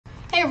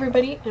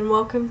everybody, and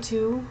welcome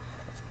to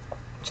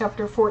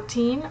Chapter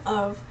 14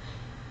 of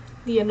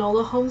the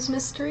Enola Holmes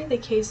mystery, The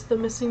Case of the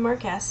Missing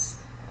Marquess.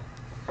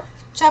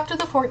 Chapter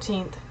the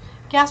 14th.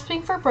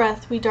 Gasping for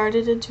breath, we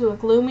darted into a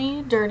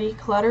gloomy, dirty,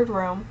 cluttered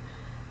room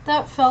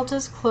that felt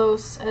as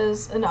close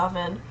as an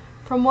oven.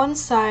 From one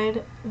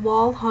side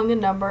wall hung a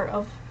number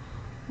of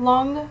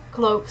long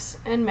cloaks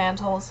and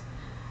mantles.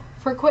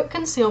 For quick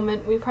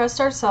concealment, we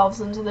pressed ourselves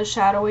into the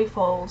shadowy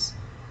folds.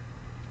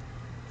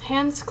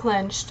 Hands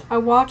clenched, I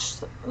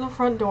watched the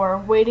front door,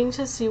 waiting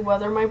to see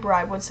whether my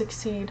bribe would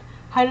succeed.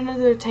 "Hide under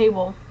the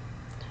table,"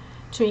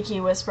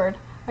 Tweaky whispered.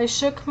 I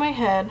shook my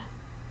head,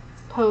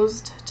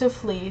 posed to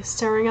flee,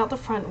 staring out the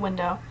front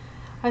window.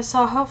 I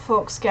saw how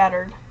folks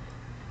scattered,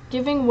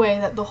 giving way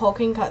that the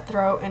hulking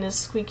cutthroat and his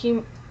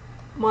squeaky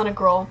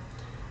monogrel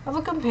of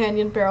a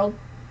companion barreled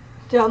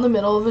down the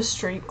middle of a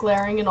street,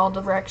 glaring in all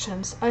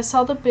directions. I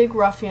saw the big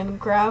ruffian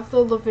grab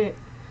the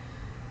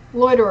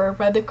loiterer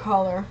by the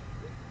collar,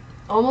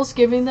 almost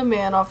giving the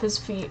man off his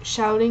feet,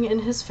 shouting in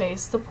his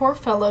face. The poor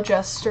fellow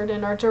gestured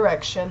in our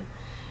direction,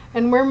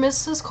 and where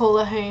Mrs.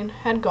 Colohane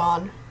had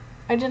gone,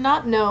 I did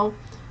not know,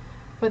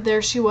 but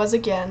there she was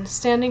again,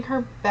 standing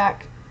her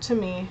back to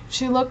me.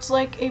 She looked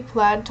like a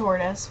plaid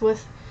tortoise,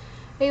 with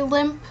a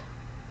limp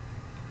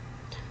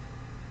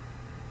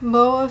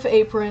bow of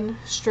apron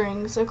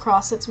strings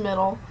across its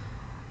middle.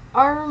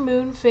 Our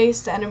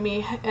moon-faced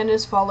enemy and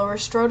his follower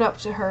strode up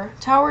to her,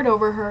 towered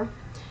over her.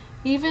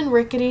 Even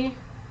rickety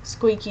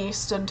Squeaky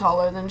stood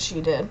taller than she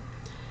did,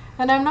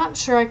 and I'm not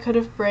sure I could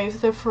have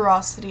braved the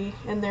ferocity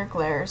in their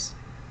glares.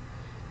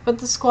 But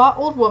the squat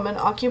old woman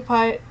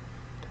occupied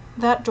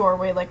that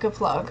doorway like a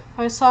plug.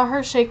 I saw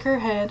her shake her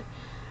head.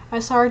 I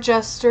saw her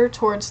gesture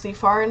towards the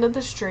far end of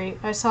the street.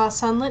 I saw a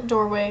sunlit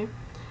doorway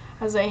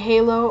as a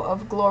halo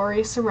of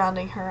glory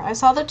surrounding her. I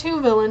saw the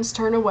two villains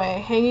turn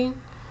away, hanging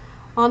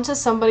onto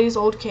somebody's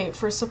old cape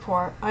for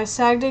support. I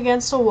sagged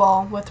against a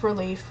wall with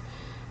relief.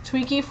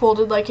 Tweaky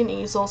folded like an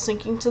easel,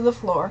 sinking to the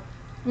floor.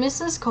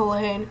 Mrs.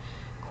 Colohane,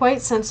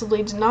 quite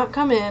sensibly, did not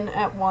come in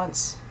at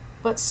once,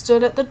 but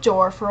stood at the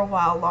door for a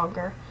while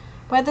longer.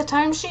 By the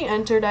time she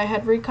entered, I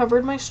had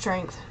recovered my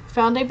strength,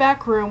 found a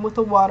back room with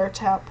a water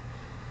tap,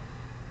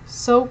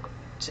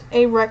 soaked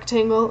a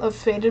rectangle of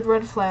faded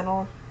red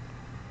flannel,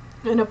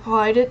 and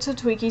applied it to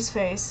Tweaky's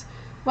face.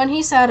 When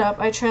he sat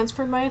up, I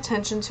transferred my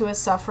attention to his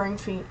suffering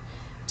feet,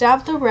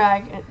 dabbed the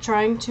rag,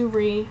 trying to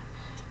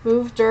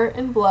remove dirt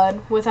and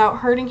blood without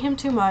hurting him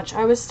too much.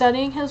 I was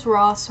studying his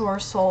raw, sore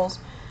soles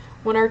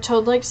when our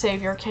toad-like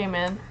savior came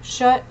in,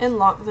 shut and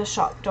locked the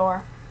shop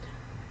door,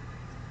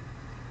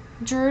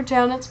 drew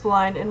down its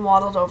blind, and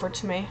waddled over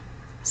to me.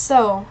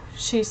 "So,"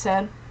 she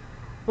said,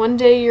 "one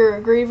day you're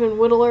a grievin'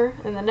 whittler,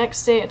 and the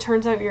next day it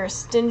turns out you're a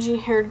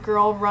stingy-haired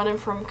girl running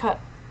from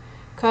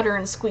Cutter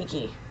and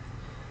Squeaky.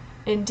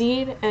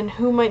 Indeed, and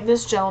who might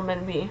this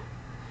gentleman be?"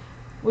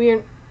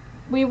 We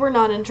were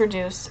not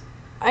introduced.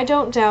 "I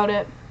don't doubt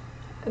it.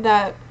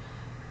 That's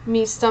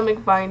me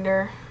stomach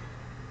binder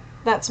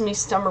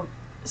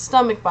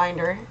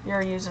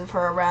you're using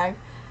for a rag."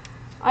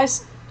 I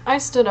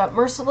stood up.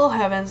 "Merciful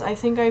heavens, I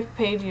think I've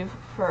paid you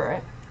for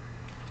it."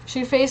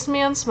 She faced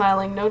me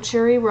unsmiling, no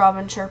cheery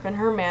robin chirp in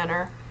her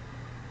manner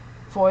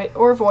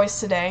or voice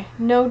today.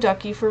 "No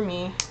ducky for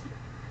me."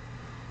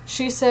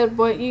 She said,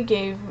 "What you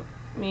gave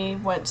me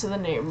went to the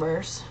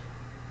neighbors."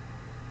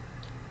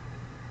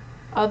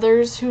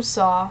 Others who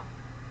saw.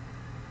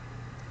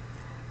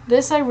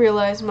 This I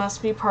realized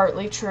must be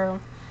partly true.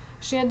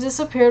 She had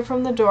disappeared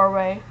from the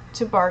doorway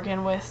to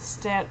bargain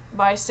with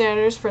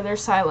bystanders for their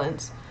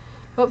silence,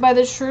 but by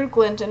the shrewd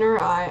glint in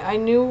her eye, I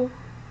knew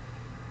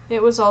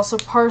it was also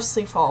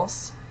partially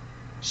false.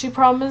 She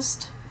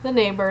promised the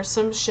neighbors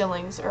some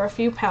shillings, or a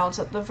few pounds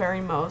at the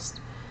very most.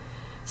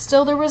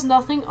 Still, there was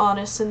nothing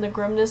honest in the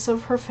grimness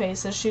of her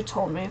face as she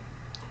told me.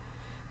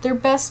 There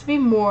best be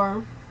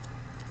more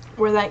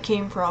where that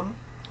came from.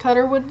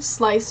 Cutter would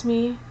slice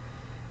me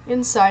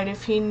inside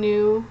if he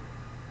knew.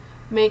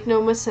 Make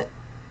no mistake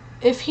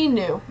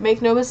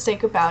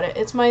about it.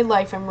 It's my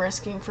life I'm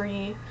risking for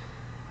ye.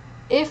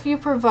 If you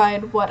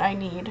provide what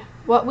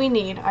we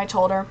need, I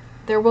told her,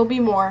 there will be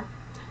more.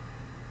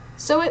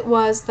 So it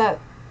was that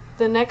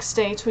the next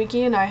day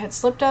Tweaky and I had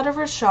slipped out of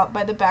her shop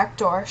by the back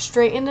door,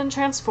 straightened and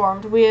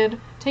transformed. We had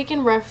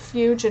taken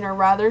refuge in her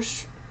rather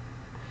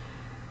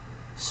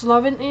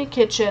slovenly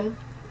kitchen,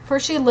 for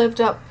she lived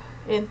up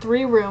in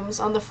 3 rooms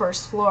on the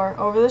first floor,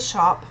 over the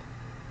shop,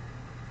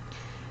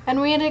 and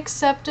we had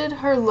accepted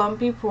her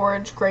lumpy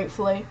porridge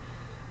gratefully.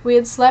 We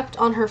had slept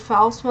on her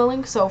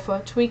foul-smelling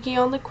sofa, Tweaky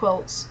on the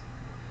quilts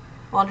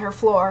on her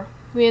floor.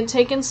 We had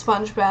taken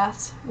sponge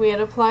baths. We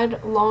had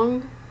applied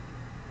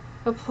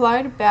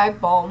bag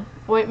balm,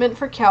 ointment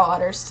for cow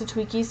udders, to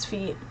Tweaky's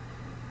feet,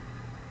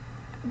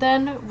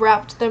 then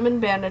wrapped them in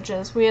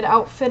bandages. We had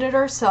outfitted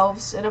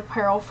ourselves in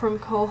apparel from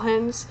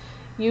Colohane's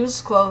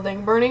used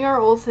clothing, burning our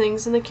old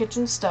things in the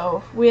kitchen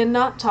stove. We had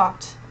not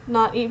talked,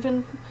 not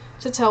even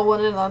to tell one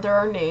another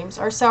our names.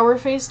 Our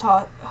sour-faced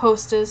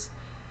hostess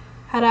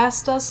had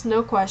asked us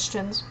no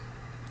questions.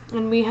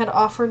 and we had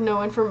offered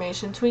no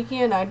information.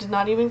 Tweaky and I did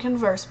not even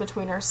converse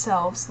between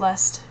ourselves,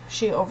 lest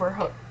she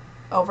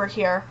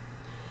overhear.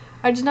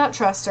 I did not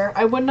trust her.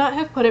 I would not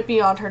have put it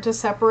beyond her to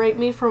separate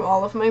me from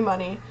all of my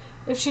money,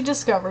 if she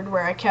discovered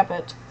where I kept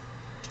it.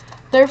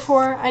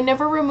 Therefore, I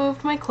never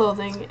removed my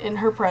clothing in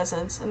her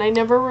presence, and I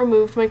never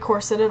removed my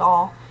corset at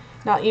all,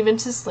 not even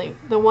to sleep.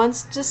 The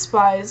once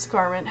despised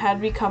garment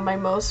had become my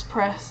most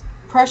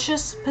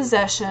precious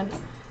possession,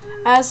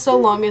 as so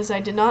long as I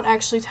did not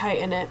actually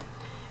tighten it.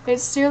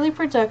 Its steely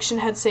production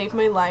had saved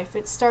my life.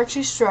 Its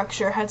starchy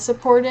structure had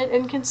supported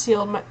and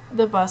concealed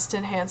the bust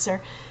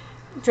enhancer,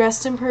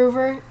 dress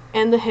improver,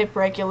 and the hip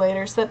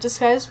regulators that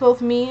disguised both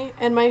me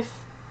and my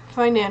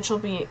financial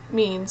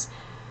means.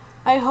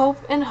 I hope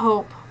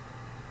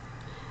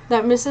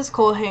that Mrs.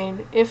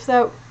 Culhane, if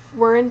that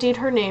were indeed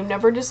her name,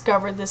 never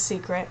discovered this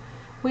secret.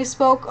 We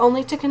spoke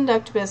only to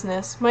conduct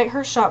business. Might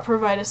her shop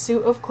provide a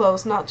suit of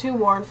clothes not too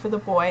worn for the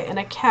boy, and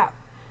a cap,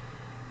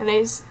 and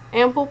an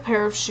ample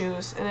pair of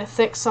shoes, and a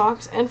thick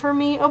socks, and for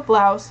me a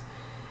blouse,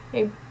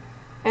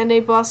 and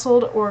a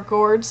bustled or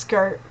gored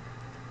skirt,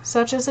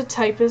 such as a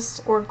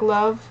typist or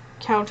glove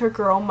counter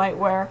girl might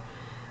wear,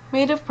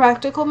 made of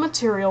practical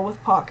material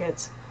with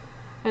pockets,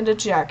 and a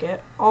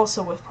jacket,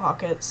 also with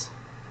pockets.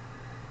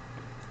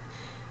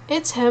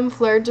 Its hem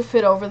flared to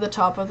fit over the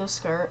top of the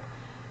skirt,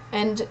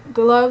 and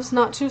gloves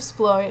not too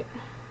sploit,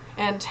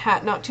 and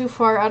hat not too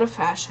far out of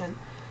fashion.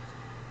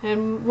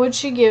 And would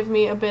she give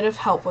me a bit of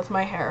help with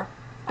my hair?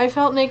 I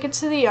felt naked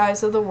to the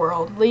eyes of the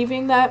world,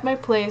 leaving that my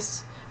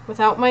place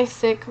without my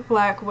thick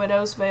black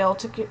widow's veil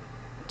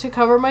to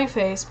cover my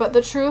face, but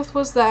the truth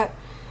was that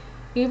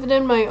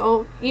even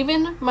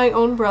my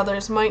own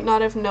brothers might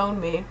not have known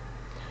me.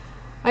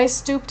 I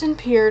stooped and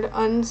peered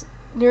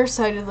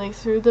nearsightedly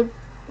through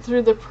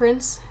the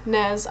Prince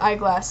Nez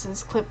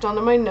eyeglasses clipped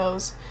onto my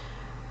nose,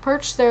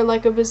 perched there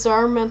like a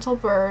bizarre mental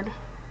bird.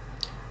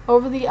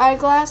 Over the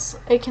eyeglass,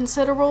 a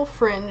considerable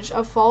fringe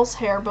of false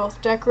hair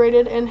both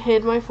decorated and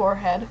hid my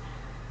forehead.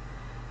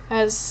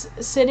 As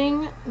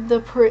sitting the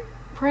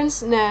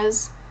Prince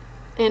Nez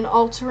in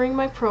altering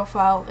my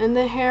profile, and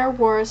the hair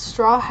wore a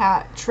straw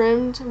hat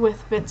trimmed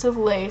with bits of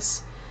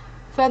lace,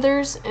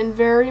 feathers, and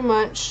very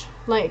much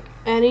like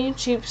any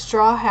cheap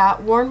straw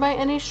hat worn by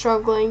any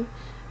struggling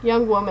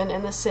young woman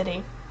in the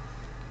city.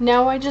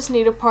 Now I just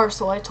need a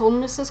parcel, I told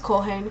Mrs.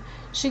 Culhane.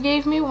 She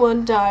gave me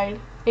one dyed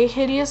a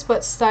hideous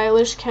but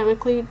stylish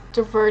chemically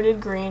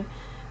diverted green,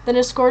 then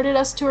escorted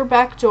us to her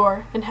back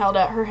door and held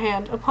out her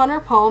hand. Upon her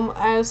palm,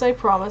 as I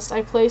promised,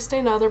 I placed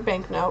another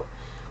banknote.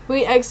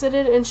 We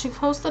exited, and she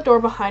closed the door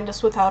behind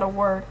us without a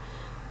word.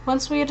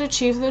 Once we had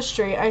achieved the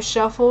street, I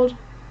shuffled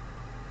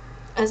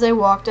as I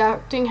walked,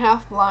 acting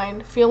half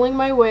blind, feeling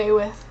my way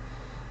with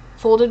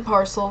folded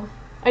parcel.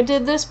 I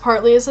did this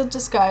partly as a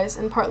disguise,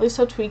 and partly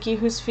so Tweaky,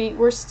 whose feet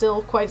were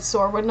still quite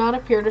sore, would not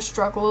appear to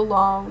struggle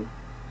alone,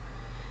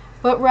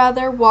 but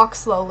rather walk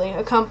slowly,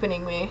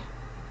 accompanying me,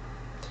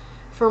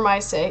 for my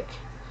sake.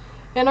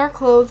 In our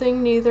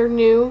clothing, neither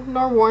new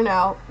nor worn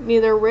out,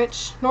 neither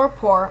rich nor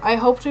poor, I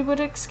hoped we would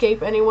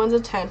escape anyone's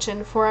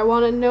attention, for I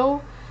wanted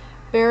no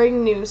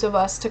bearing news of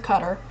us to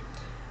Cutter.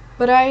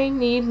 But I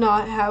need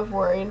not have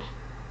worried.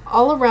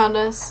 All around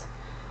us,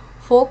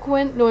 folk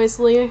went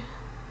noisily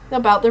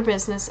about their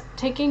business,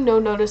 taking no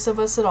notice of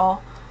us at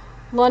all.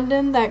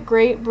 London, that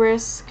great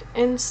brisk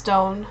and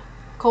stone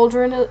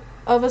cauldron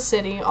of a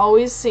city,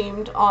 always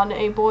seemed on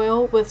a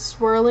boil with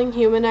swirling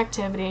human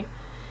activity.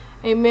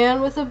 A man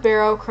with a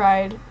barrow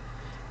cried,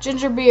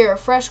 "Ginger beer,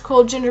 fresh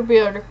cold ginger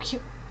beer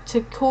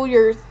to cool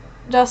your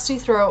dusty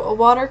throat." A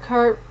water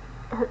cart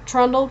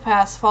trundled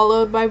past,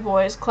 followed by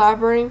boys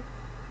cleaning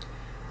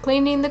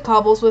the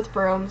cobbles with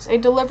brooms. A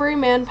delivery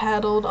man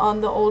paddled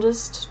on the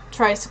oldest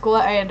tricycle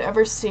I had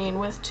ever seen,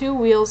 with two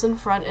wheels in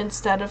front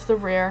instead of the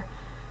rear,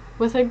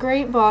 with a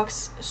great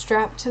box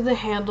strapped to the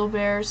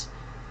handlebars.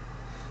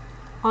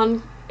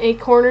 On a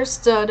corner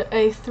stood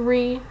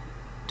three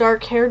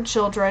dark-haired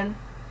children,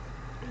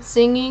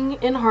 singing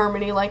in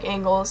harmony like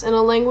angels, in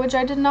a language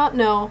I did not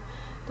know,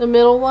 the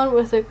middle one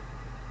with a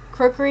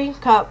crockery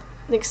cup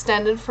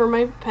extended for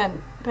my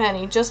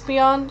penny. Just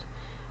beyond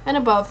and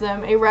above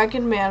them, a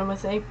ragged man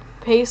with a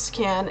paste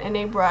can and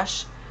a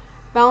brush,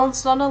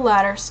 balanced on a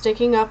ladder,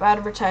 sticking up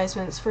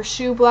advertisements for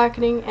shoe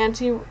blackening,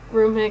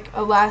 anti-rheumatic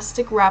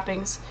elastic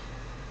wrappings,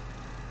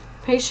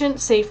 patient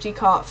safety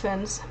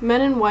coffins. Men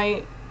in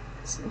white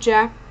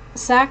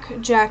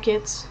sack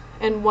jackets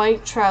and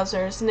white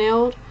trousers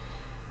nailed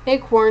a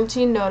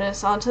quarantine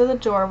notice onto the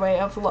doorway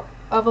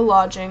of a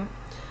lodging.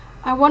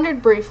 I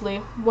wondered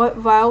briefly what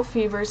vile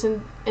fevers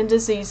and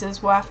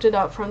diseases wafted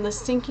up from the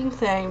stinking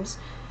Thames,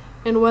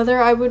 and whether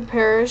I would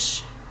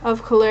perish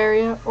of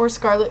cholera or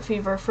scarlet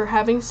fever for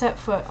having set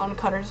foot on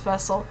Cutter's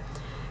vessel.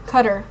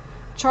 Cutter,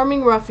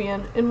 charming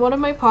ruffian, in one of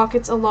my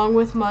pockets, along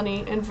with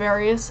money and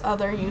various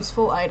other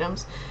useful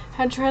items,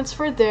 had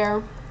transferred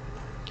there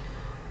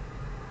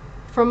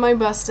from my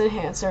bust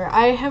enhancer.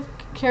 I have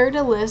carried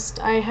a list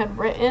I had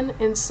written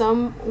in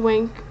some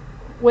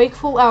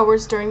wakeful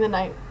hours during the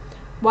night.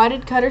 Why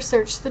did Cutter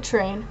search the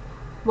train?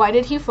 Why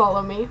did he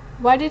follow me?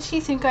 Why did he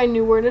think I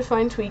knew where to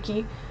find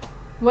Tweaky?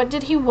 What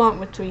did he want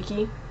with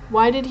Tweaky?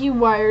 Why did he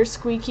wire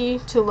Squeaky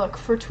to look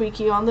for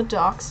Tweaky on the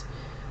docks?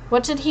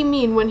 What did he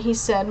mean when he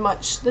said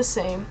much the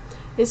same?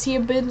 Is he a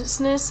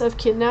business of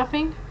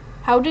kidnapping?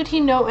 How did he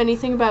know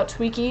anything about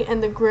Tweaky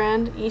and the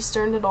Grand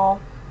Eastern at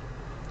all?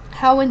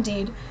 How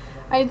indeed?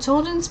 I had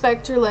told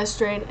Inspector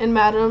Lestrade and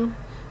Madame,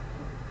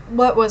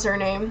 what was her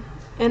name,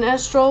 and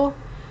Estral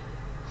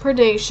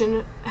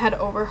Predation had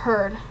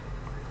overheard.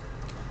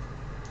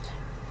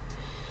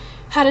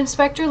 Had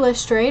Inspector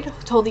Lestrade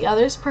told the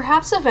others?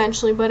 Perhaps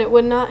eventually, but it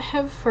would not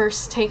have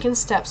first taken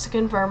steps to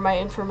confirm my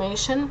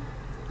information.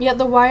 Yet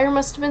the wire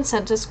must have been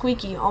sent to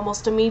Squeaky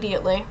almost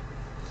immediately.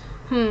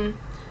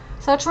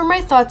 Such were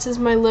my thoughts as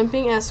my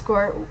limping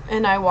escort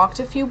and I walked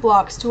a few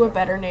blocks to a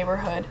better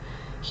neighborhood.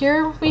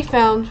 Here we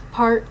found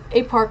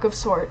a park of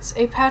sorts,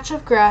 a patch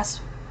of grass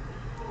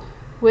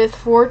with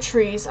 4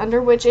 trees,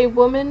 under which a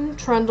woman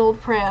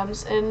trundled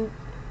prams, and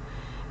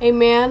a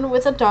man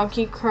with a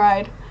donkey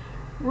cried,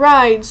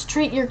 "Rides,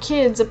 treat your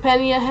kids, a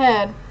penny a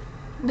head."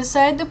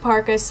 Beside the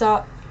park I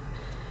saw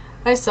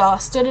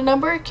stood a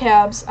number of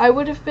cabs. I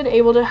would have been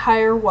able to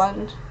hire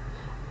one,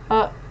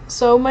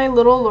 so my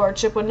little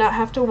lordship would not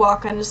have to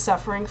walk on his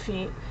suffering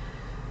feet.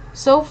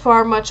 So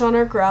far, much on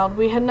our ground.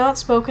 We had not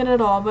spoken at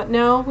all, but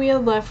now we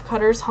had left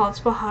Cutter's haunts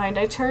behind.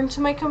 I turned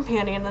to my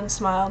companion and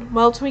smiled.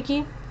 "Well,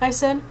 Tweaky?" I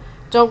said.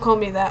 "Don't call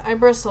me that." I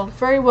bristled.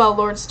 "Very well,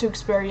 Lord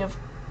Tewkesbury of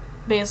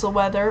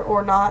Bayswater,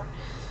 or not."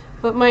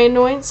 But my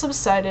annoyance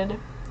subsided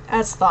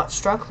as thought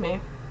struck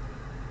me.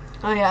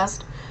 I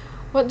asked,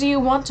 "What do you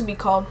want to be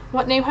called?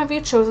 What name have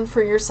you chosen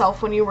for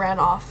yourself when you ran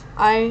off?"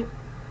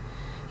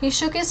 He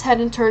shook his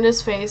head and turned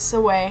his face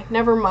away.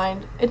 "Never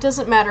mind. It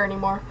doesn't matter any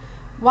more."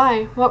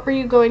 "Why? What were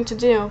you going to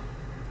do?"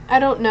 "I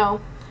don't know."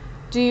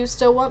 "Do you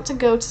still want to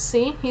go to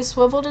sea?" He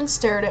swiveled to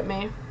stare at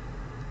me.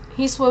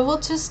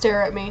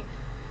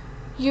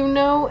 "You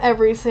know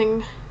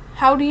everything.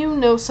 How do you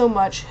know so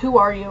much? Who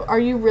are you? Are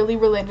you really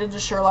related to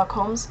Sherlock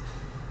Holmes?"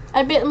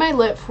 I bit my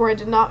lip, for I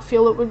did not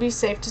feel it would be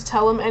safe to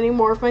tell him any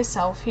more of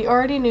myself. He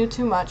already knew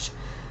too much.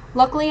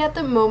 Luckily, at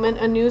the moment,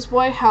 a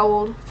newsboy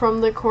howled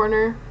from the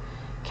corner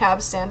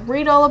cab stand,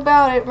 "Read all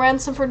about it!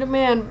 Ransom for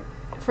demand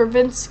for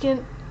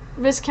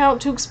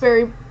Viscount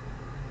Tewkesbury,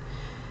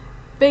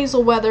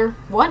 Bayswater."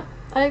 "What?"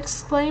 I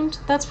exclaimed.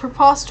 "That's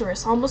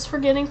preposterous." Almost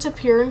forgetting to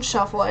peer and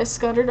shuffle, I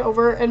scuttered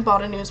over and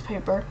bought a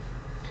newspaper.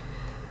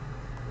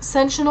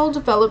 "Sensational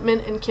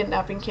development in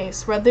kidnapping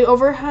case." Read the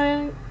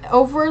overline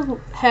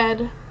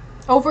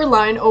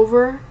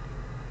over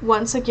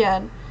once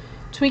again.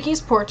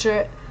 Tweaky's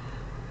portrait,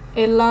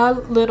 a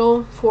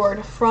little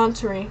Ford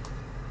Frontery,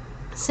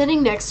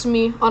 sitting next to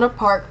me on a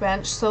park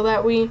bench so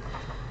that we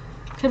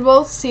could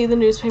both see the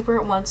newspaper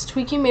at once.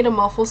 Tweaky made a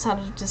muffled sound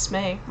of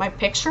dismay. "My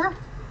picture?"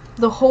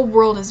 "The whole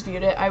world has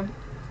viewed it,"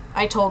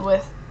 I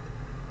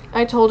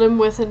told him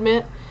with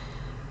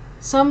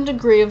some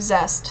degree of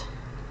zest.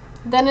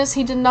 Then, as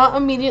he did not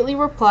immediately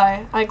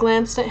reply, I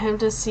glanced at him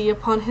to see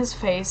upon his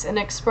face an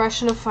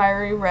expression of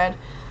fiery red,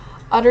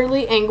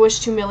 utterly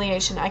anguished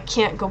humiliation. "I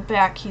can't go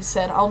back," he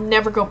said. "I'll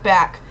never go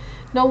back."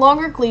 No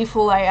longer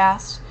gleeful, I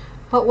asked,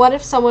 "But what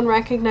if someone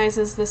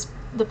recognizes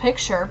the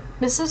picture?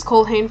 Mrs.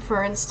 Culhane,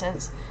 for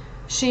instance.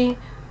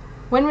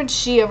 When would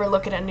she ever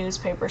look at a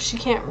newspaper? She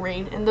can't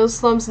read. In those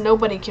slums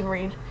nobody can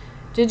read.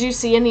 Did you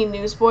see any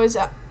newsboys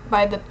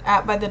by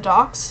the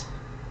docks?"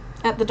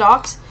 "At the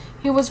docks?"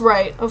 He was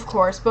right, of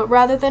course, but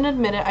rather than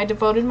admit it, I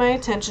devoted my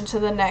attention to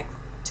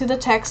the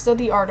text of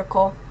the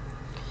article.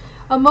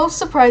 A most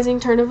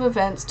surprising turn of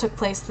events took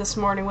place this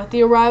morning with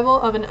the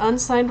arrival of an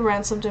unsigned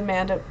ransom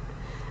demand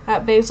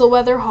at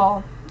Bayswater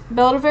Hall.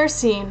 Belvedere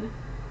scene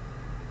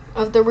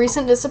of the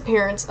recent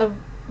disappearance of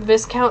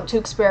Viscount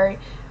Tewkesbury,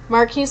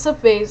 Marquess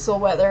of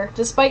Bayswater.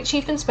 Despite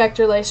Chief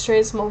Inspector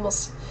Lestrade's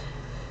most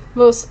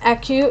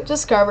acute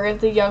discovery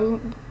of the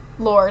young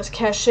lord's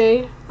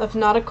cache of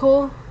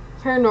nautical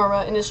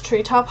paranorma in his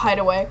treetop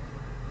hideaway.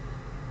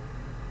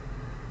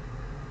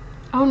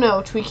 "Oh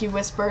no," Tweaky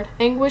whispered,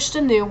 anguished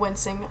anew,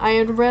 wincing. I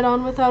had read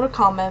on without a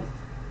comment.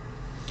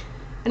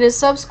 And his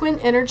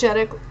subsequent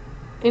energetic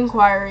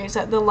inquiries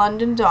at the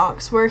London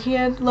docks, where he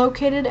had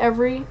located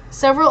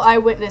several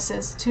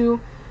eyewitnesses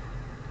to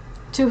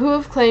who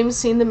have claimed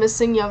seen the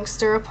missing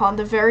youngster upon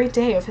the very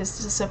day of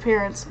his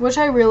disappearance, which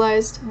I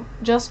realized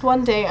just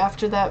one day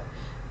after that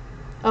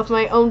of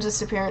my own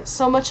disappearance.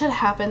 So much had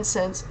happened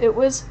since. It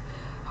was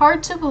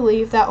hard to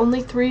believe that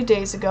only 3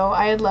 days ago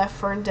I had left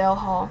Ferndale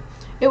Hall.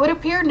 It would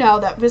appear now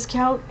that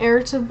Viscount,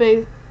 heir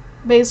to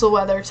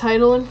Bayswater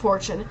title and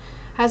fortune,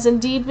 has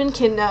indeed been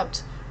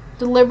kidnapped.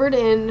 Delivered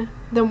in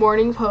the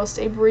Morning Post,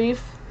 a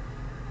brief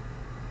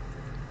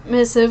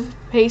missive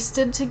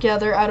pasted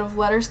together out of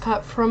letters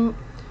cut from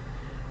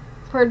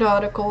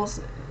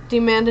periodicals,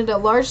 demanded a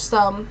large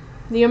sum,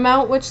 the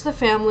amount which the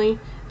family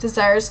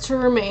desires to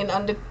remain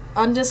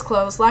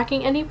undisclosed,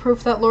 lacking any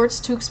proof that Lord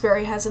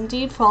Tewkesbury has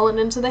indeed fallen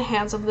into the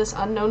hands of this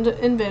unknown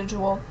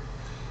individual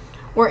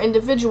or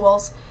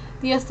individuals.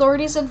 The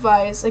authorities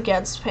advise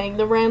against paying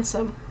the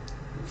ransom.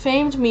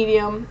 Famed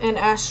medium and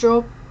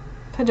astral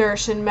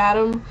pediatrician,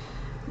 Madame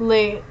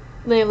Leila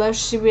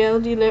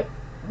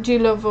de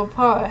la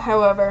Vaupas,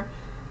 however,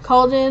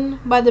 called in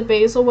by the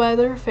Basil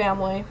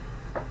family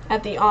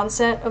at the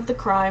onset of the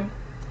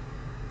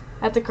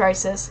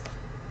crisis,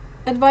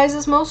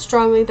 advises most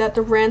strongly that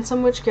the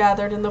ransom which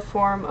gathered in the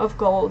form of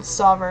gold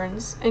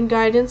sovereigns and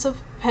guidance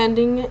of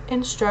pending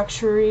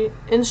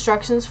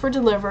instructions for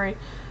delivery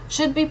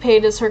should be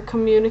paid as her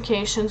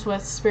communications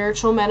with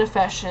spiritual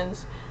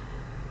manifestations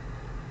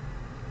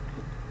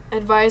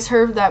advise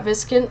her that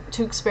Viscount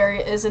Tewkesbury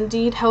is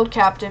indeed held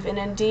captive and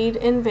indeed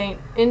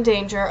in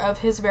danger of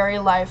his very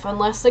life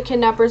unless the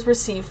kidnappers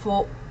receive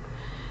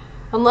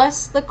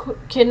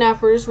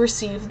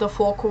the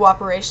full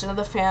cooperation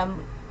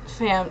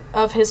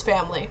of his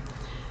family.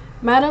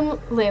 Madame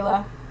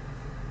Leila.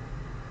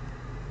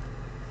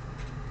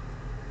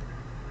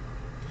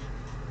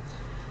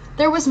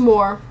 There was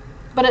more,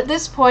 but at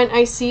this point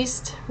I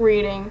ceased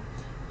reading.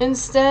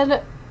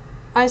 Instead,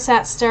 I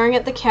sat staring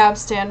at the cab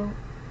stand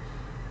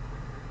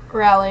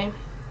rally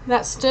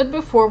that stood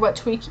before what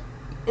Tweaky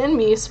and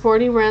me,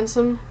 sporty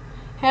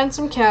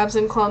handsome cabs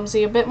and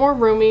clumsy, a bit more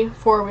roomy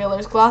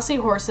four-wheelers, glossy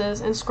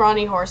horses and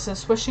scrawny horses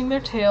swishing their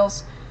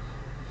tails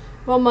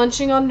while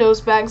munching on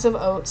nosebags of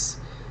oats,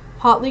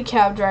 hotly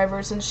cab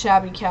drivers and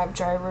shabby cab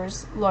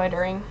drivers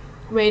loitering,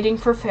 waiting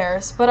for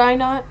fares. But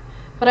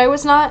I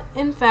was not,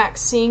 in fact,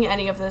 seeing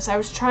any of this. I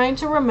was trying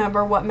to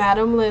remember what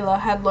Madame Leila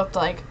had looked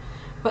like.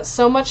 But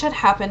so much had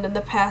happened in the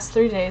past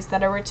 3 days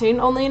that I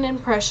retained only an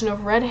impression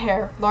of red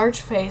hair,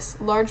 large face,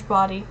 large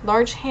body,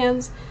 large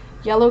hands,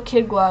 yellow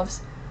kid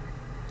gloves.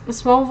 A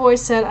small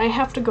voice said, "I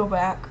have to go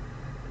back."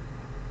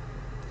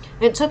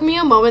 It took me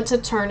a moment to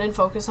turn and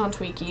focus on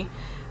Tweaky,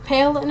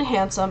 pale and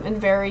handsome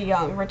and very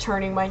young,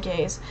 returning my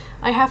gaze.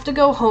 "I have to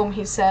go home,"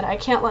 he said. "I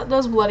can't let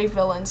those bloody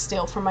villains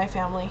steal from my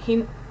family."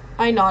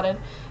 I nodded.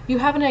 "You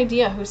have an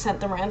idea who sent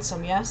the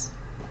ransom, yes?"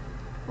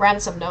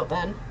 "Ransom note,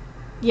 then?"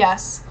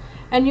 "Yes.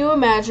 And you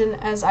imagine,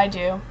 as I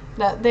do,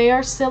 that they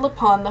are still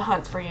upon the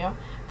hunt for you,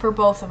 for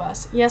both of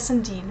us." "Yes,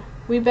 indeed.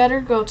 We better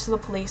go to the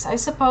police." "I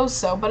suppose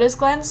so," but his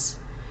glance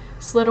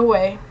slid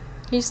away.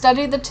 He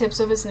studied the tips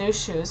of his new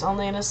shoes,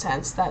 only in a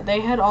sense that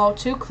they had all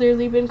too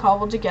clearly been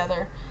cobbled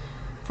together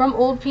from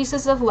old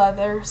pieces of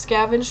leather,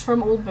 scavenged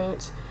from old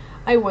boots.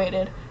 I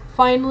waited.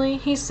 Finally,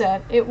 he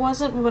said, "It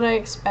wasn't what I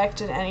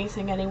expected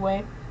anything,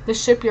 anyway. The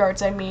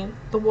shipyards, I mean.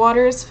 The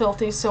water is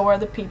filthy, so are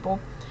the people.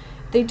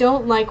 They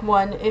don't like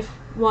one if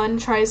one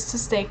tries to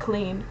stay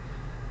clean.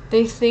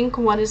 They think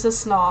one is a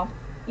snob.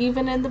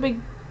 Even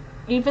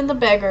the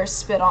beggars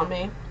spit on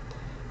me.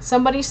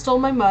 Somebody stole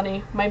my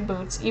money, my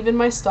boots, even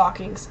my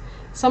stockings.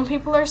 Some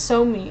people are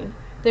so mean.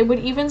 They would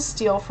even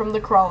steal from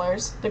the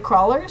crawlers." "The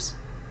crawlers?"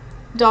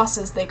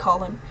 "Dosses, they call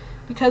them,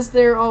 because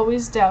they're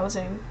always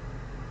dowsing.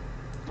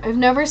 I've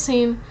never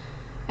seen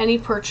any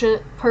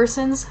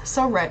persons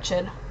so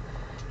wretched."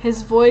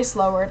 His voice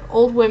lowered.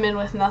 "Old women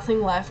with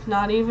nothing left,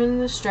 not even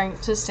the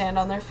strength to stand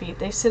on their feet.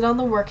 They sit on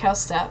the workhouse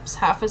steps,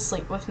 half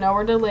asleep, with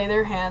nowhere to lay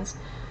their hands,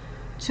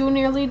 too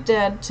nearly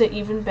dead to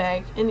even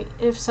beg, and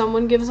if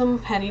someone gives them a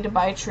penny to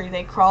buy a tree,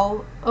 they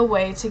crawl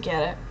away to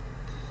get it."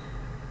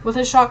 With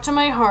a shock to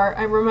my heart,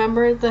 I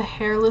remembered the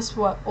hairless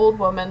old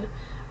woman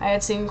I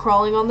had seen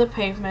crawling on the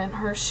pavement,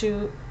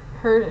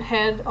 her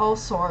head all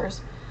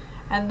sores.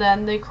 "And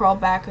then they crawl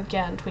back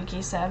again,"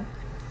 Tweaky said,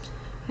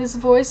 his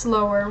voice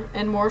lower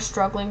and more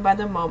struggling by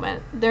the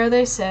moment. "There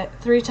they sit.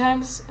 3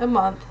 times a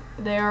month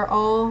they are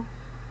all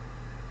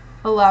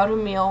allowed a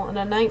meal and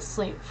a night's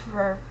sleep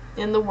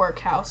in the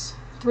workhouse.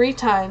 3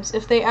 times.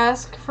 If they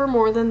ask for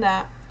more than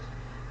that,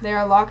 they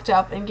are locked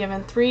up and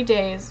given 3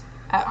 days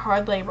at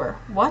hard labor."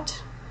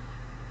 "What?"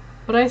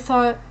 "But I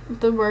thought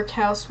the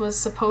workhouse was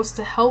supposed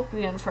to help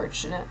the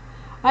unfortunate."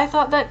 "I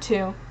thought that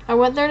too. I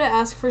went there to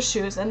ask for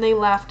shoes, and they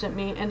laughed at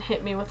me and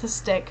hit me with a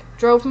stick,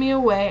 drove me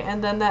away,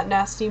 and then that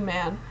nasty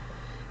man."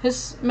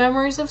 His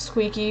memories of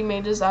Squeaky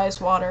made his eyes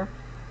water.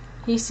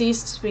 He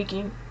ceased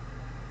speaking.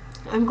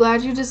 "I'm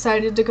glad you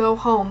decided to go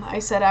home," I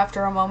said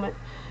after a moment.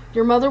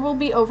 "Your mother will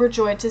be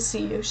overjoyed to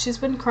see you. She's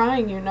been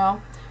crying, you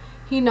know."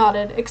 He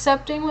nodded,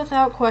 accepting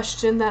without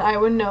question that I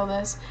would know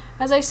this.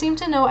 "As I seem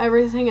to know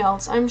everything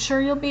else, I'm sure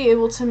you'll be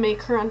able to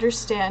make her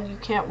understand you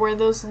can't wear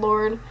those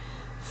Lord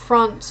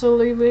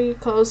Fauntleroy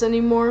clothes any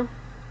more."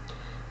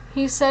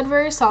 He said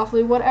very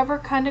softly, "Whatever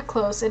kind of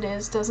clothes it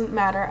is doesn't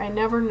matter. I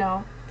never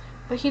know."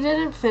 But he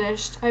didn't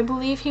finish. I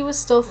believe he was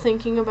still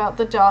thinking about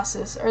the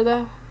Dosses, or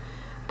the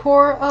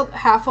poor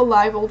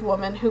half-alive old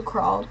woman who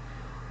crawled,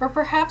 or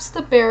perhaps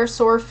the bare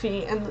sore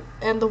feet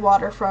and the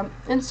waterfront,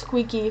 and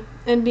Squeaky,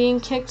 and being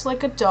kicked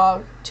like a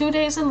dog. 2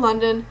 days in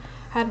London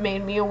had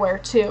made me aware,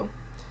 too,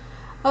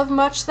 of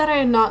much that I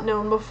had not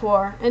known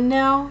before, and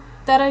now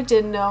that I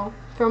did know,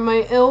 from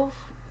my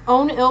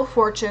own ill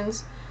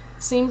fortunes,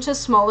 seemed to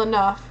small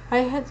enough.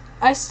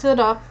 I stood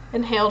up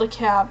and hailed a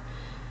cab,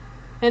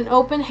 an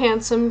open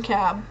hansom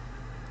cab.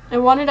 I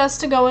wanted us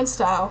to go in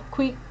style.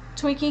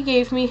 Tweaky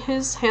gave me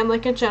his hand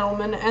like a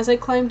gentleman as I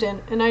climbed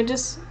in, and I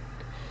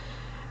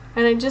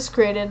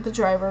disgraded the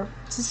driver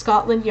to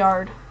Scotland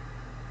Yard.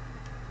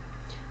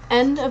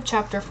 End of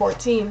chapter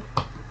 14.